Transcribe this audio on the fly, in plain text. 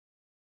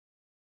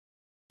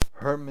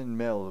Herman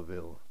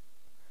Melville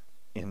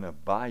in a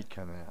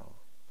Bye-Canal.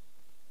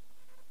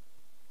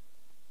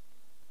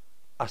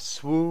 A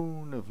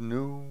swoon of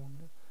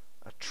noon,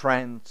 a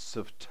trance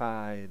of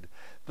tide,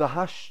 the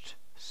hushed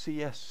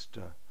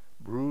siesta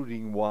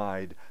brooding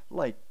wide,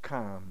 like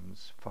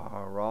calms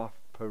far off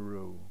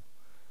Peru.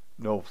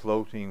 No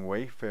floating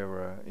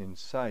wayfarer in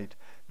sight,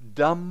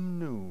 dumb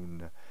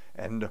noon,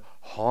 and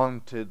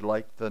haunted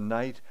like the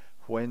night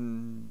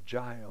when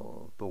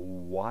Jael the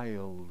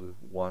wild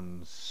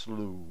one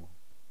slew.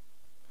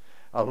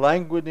 A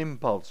languid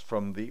impulse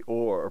from the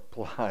oar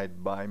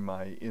plied by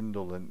my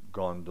indolent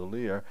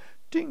gondolier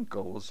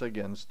tinkles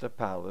against a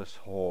palace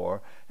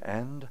hoar,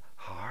 and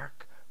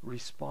hark!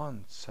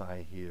 Response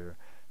I hear.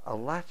 A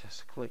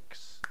lattice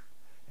clicks,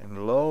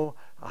 and lo,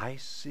 I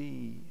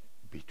see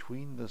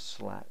between the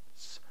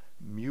slats,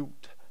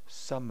 mute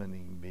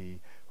summoning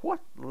me, what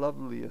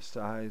loveliest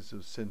eyes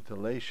of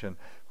scintillation,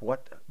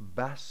 what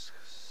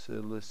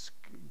basilisk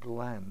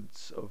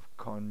glance of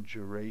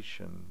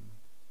conjuration.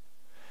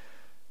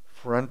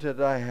 Fronted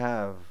I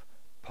have,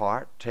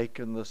 part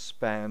taken the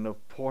span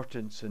of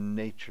portents in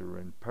nature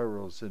and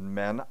perils in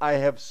man. I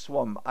have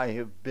swum, I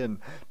have been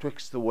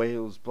twixt the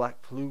whale's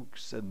black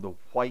flukes and the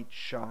white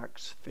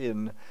shark's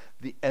fin,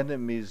 the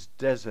enemy's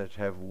desert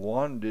have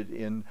wandered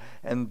in,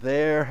 and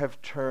there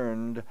have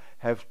turned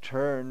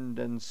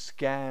and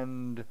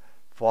scanned,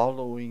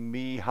 following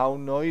me, how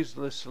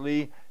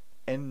noiselessly,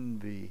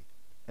 envy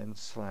and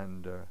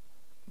slander,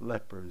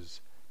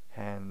 lepers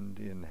hand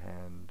in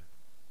hand.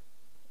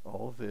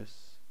 All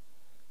this,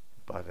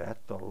 but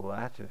at the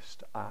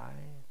latticed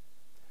eye.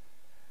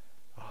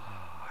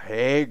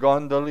 Hey,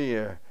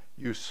 gondolier,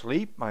 you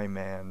sleep, my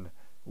man,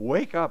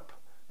 wake up,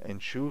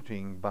 and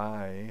shooting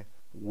by,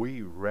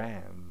 we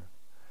ran.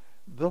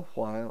 The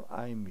while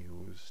I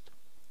mused,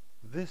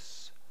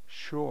 this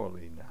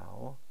surely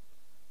now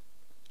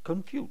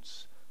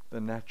confutes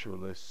the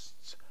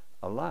naturalists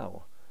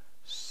allow.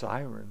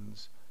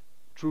 Sirens,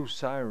 true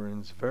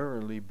sirens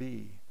verily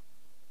be,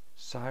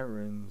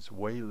 sirens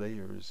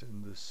waylayers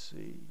in the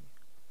sea.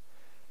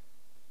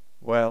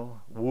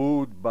 Well,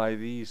 wooed by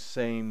these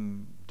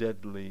same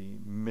deadly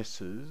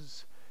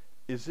misses,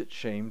 is it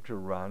shame to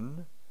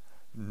run?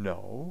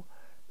 No,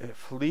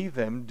 flee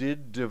them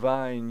did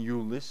divine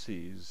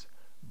Ulysses,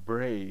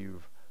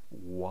 brave,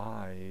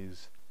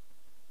 wise,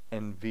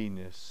 and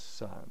Venus'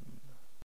 son.